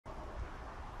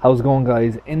How's it going,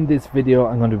 guys? In this video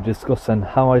I'm going to be discussing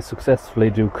how I successfully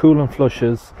do coolant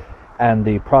flushes and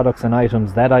the products and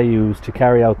items that I use to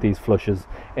carry out these flushes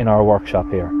in our workshop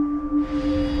here.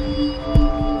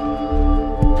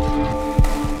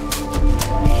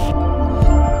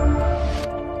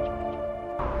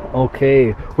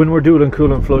 Okay, when we're doing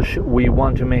coolant flush, we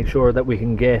want to make sure that we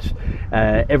can get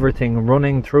everything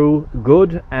running through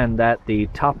good, and that the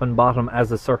top and bottom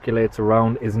as it circulates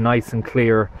around is nice and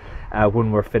clear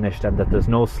when we're finished, and that there's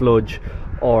no sludge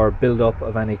or build-up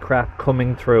of any crap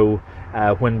coming through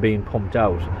when being pumped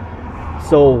out.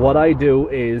 So what I do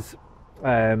is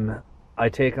I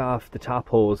take off the top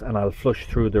hose and I'll flush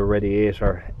through the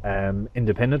radiator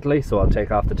independently. So I'll take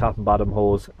off the top and bottom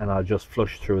hose and I'll just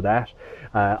flush through that.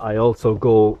 I also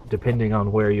go, depending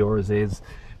on where yours is,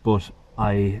 but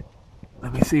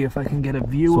let me see if I can get a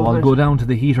view. So I'll go down to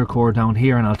the heater core down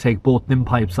here and I'll take both them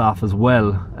pipes off as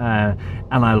well, and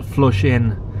I'll flush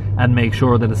in and make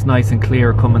sure that it's nice and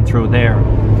clear coming through there.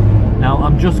 Now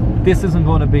this isn't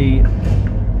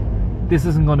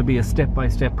going to be a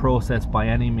step-by-step process by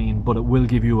any means, but it will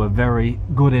give you a very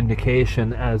good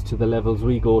indication as to the levels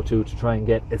we go to try and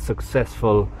get a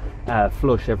successful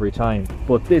flush every time.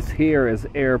 But this here is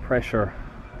air pressure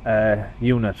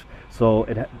unit, so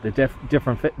the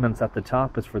different fitments at the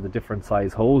top is for the different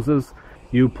size hoses.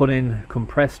 You put in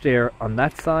compressed air on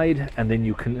that side and then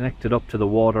you connect it up to the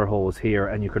water hose here,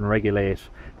 and you can regulate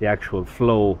the actual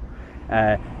flow.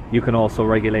 You can also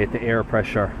regulate the air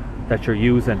pressure that you're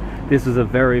using. This is a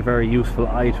very, very useful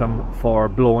item for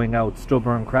blowing out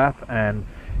stubborn crap, and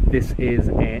this is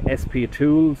a SP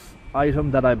Tools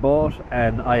item that I bought,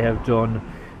 and I have done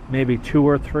maybe 2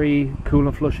 or 3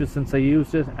 coolant flushes since I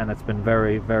used it, and it's been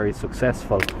very, very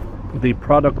successful. The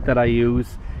product that I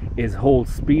use is Whole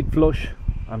Speed Flush.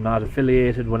 I'm not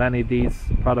affiliated with any of these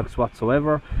products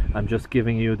whatsoever. I'm just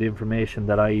giving you the information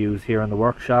that I use here in the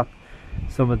workshop.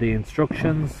 Some of the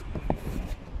instructions.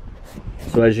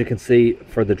 So as you can see,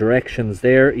 for the directions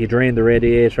there, you drain the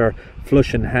radiator,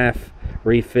 flush in half,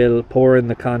 refill, pour in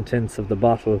the contents of the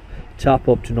bottle, top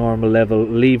up to normal level,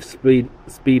 leave speed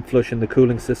flush in the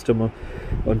cooling system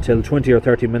until 20 or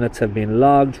 30 minutes have been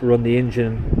logged, run the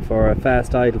engine for a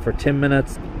fast idle for 10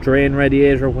 minutes, drain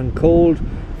radiator when cold,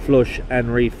 flush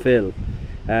and refill.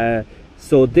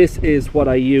 So this is what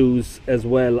I use as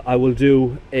well. I will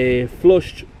do a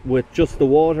flush with just the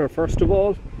water first of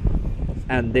all,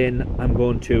 and then I'm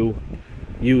going to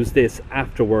use this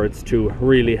afterwards to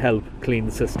really help clean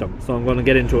the system. So I'm going to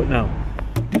get into it now.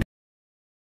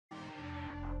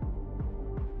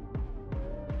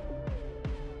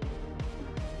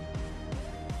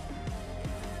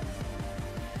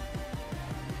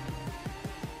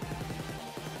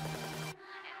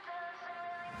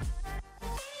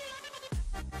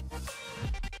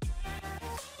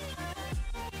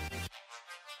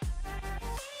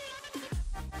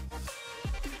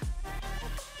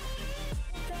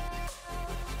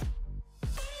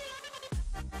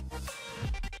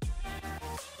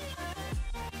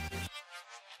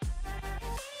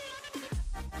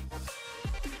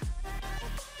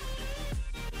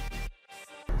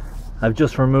 I've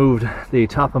just removed the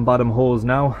top and bottom hose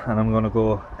now, and I'm going to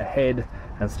go ahead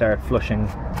and start flushing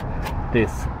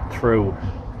this through.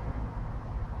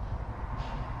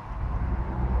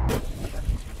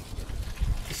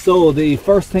 So the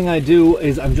first thing I do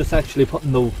is I'm just actually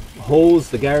putting the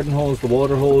hose, the garden hose, the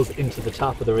water hose, into the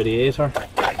top of the radiator.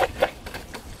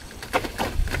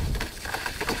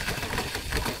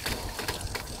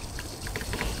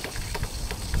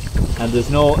 And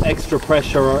there's no extra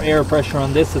pressure or air pressure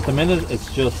on this at the minute.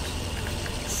 It's just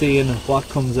seeing what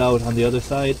comes out on the other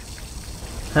side.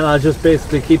 And I'll just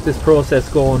basically keep this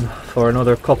process going for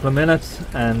another couple of minutes,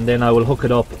 and then I will hook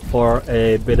it up for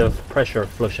a bit of pressure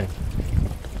flushing.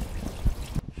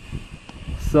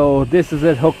 So this is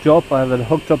it hooked up. I have it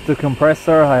hooked up to the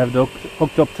compressor, I have it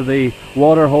hooked up to the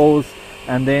water hose,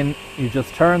 and then you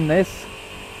just turn this.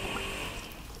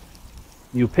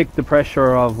 You pick the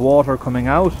pressure of water coming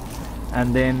out,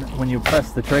 and then when you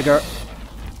press the trigger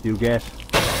you get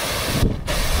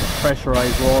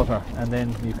pressurized water, and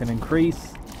then you can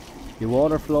increase the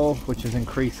water flow, which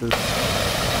increases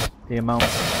the amount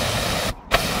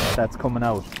that's coming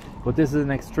out. But this is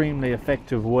an extremely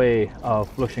effective way of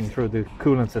flushing through the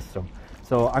coolant system,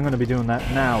 so I'm going to be doing that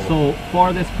now. So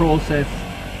for this process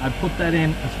I put that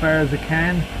in as far as I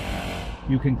can.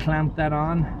 You can clamp that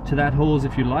on to that hose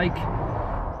if you like.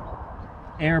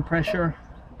 Air pressure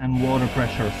and water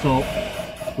pressure. So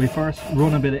we first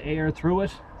run a bit of air through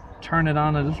it, turn it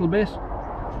on a little bit,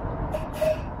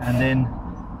 and then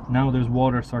now there's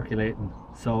water circulating.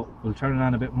 So we'll turn it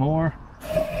on a bit more,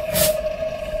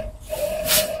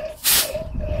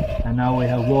 now we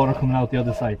have water coming out the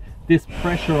other side. This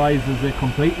pressurizes it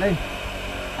completely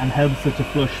and helps it to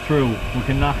flush through. We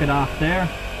can knock it off there,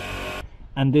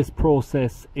 and this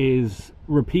process is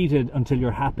repeated until you're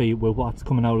happy with what's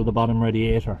coming out of the bottom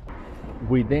radiator.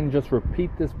 We then just repeat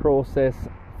this process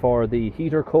for the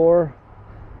heater core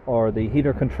or the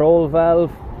heater control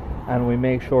valve, and we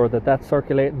make sure that that's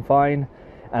circulating fine,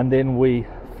 and then we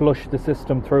flush the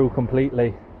system through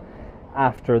completely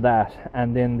after that,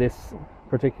 and then this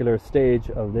particular stage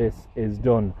of this is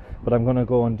done. But I'm going to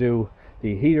go and do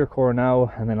the heater core now,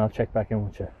 and then I'll check back in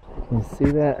with you. Can you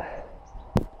see that?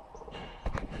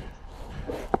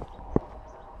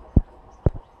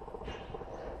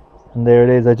 And there it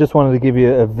is. I just wanted to give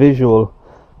you a visual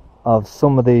of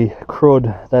some of the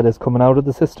crud that is coming out of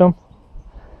the system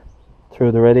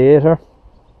through the radiator.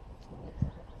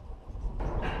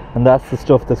 And that's the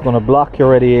stuff that's going to block your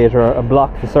radiator and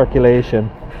block the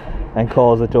circulation and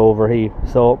cause it to overheat.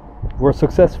 So we're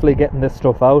successfully getting this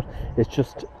stuff out. It's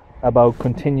just about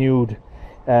continued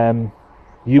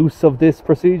use of this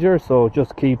procedure. So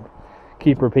just keep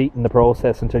repeating the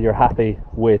process until you're happy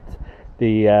with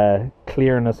the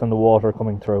clearness and the water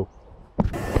coming through.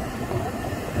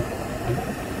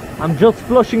 I'm just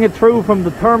flushing it through from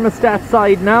the thermostat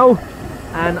side now,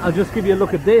 and I'll just give you a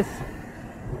look at this.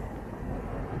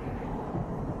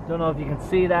 Don't know if you can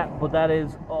see that, but that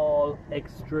is all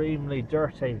extremely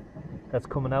dirty that's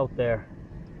coming out there.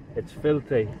 It's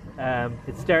filthy.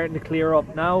 It's starting to clear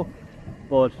up now,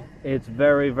 but it's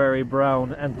very, very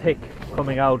brown and thick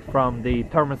coming out from the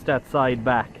thermostat side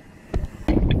back.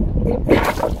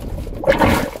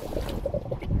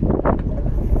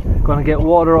 Gonna get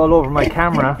water all over my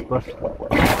camera, but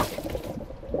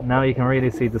now you can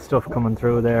really see the stuff coming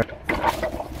through there.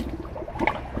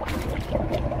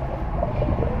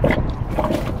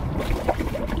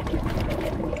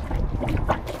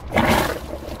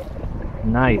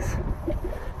 Nice.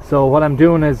 So what I'm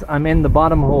doing is I'm in the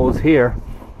bottom hose here,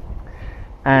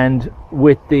 and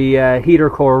with the heater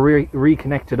core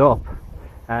reconnected up,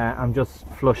 I'm just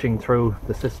flushing through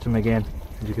the system again,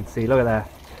 as you can see. Look at that.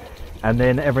 And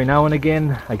then every now and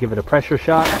again I give it a pressure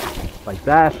shot like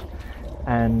that,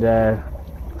 and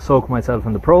soak myself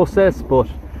in the process, but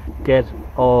get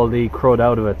all the crud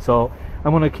out of it. So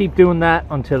I'm going to keep doing that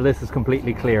until this is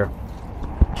completely clear.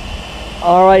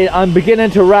 Alright, I'm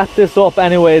beginning to wrap this up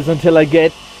anyways until I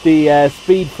get the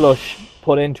speed flush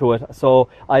put into it. So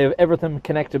I have everything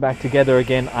connected back together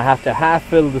again. I have to half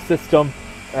fill the system,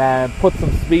 put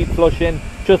some speed flush in,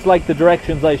 just like the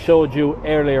directions I showed you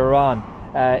earlier on.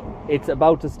 It's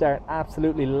about to start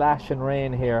absolutely lashing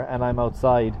rain here, and I'm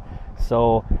outside,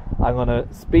 so I'm going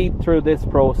to speed through this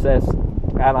process,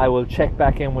 and I will check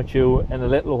back in with you in a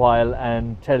little while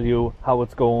and tell you how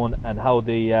it's going and how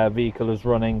the vehicle is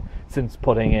running since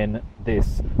putting in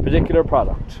this particular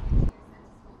product.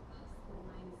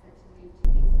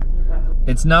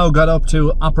 It's now got up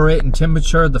to operating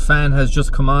temperature. The fan has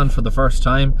just come on for the first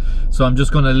time, so I'm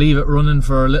just going to leave it running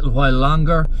for a little while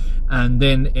longer, and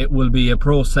then it will be a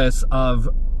process of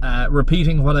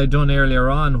repeating what I've done earlier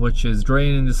on, which is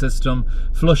draining the system,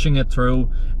 flushing it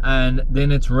through, and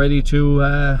then it's ready to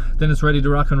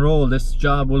rock and roll. This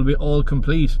job will be all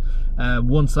complete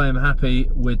once I'm happy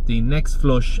with the next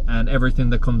flush and everything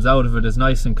that comes out of it is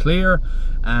nice and clear,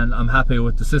 and I'm happy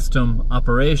with the system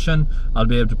operation. I'll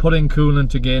be able to put in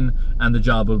coolant again, and the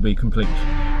job will be complete.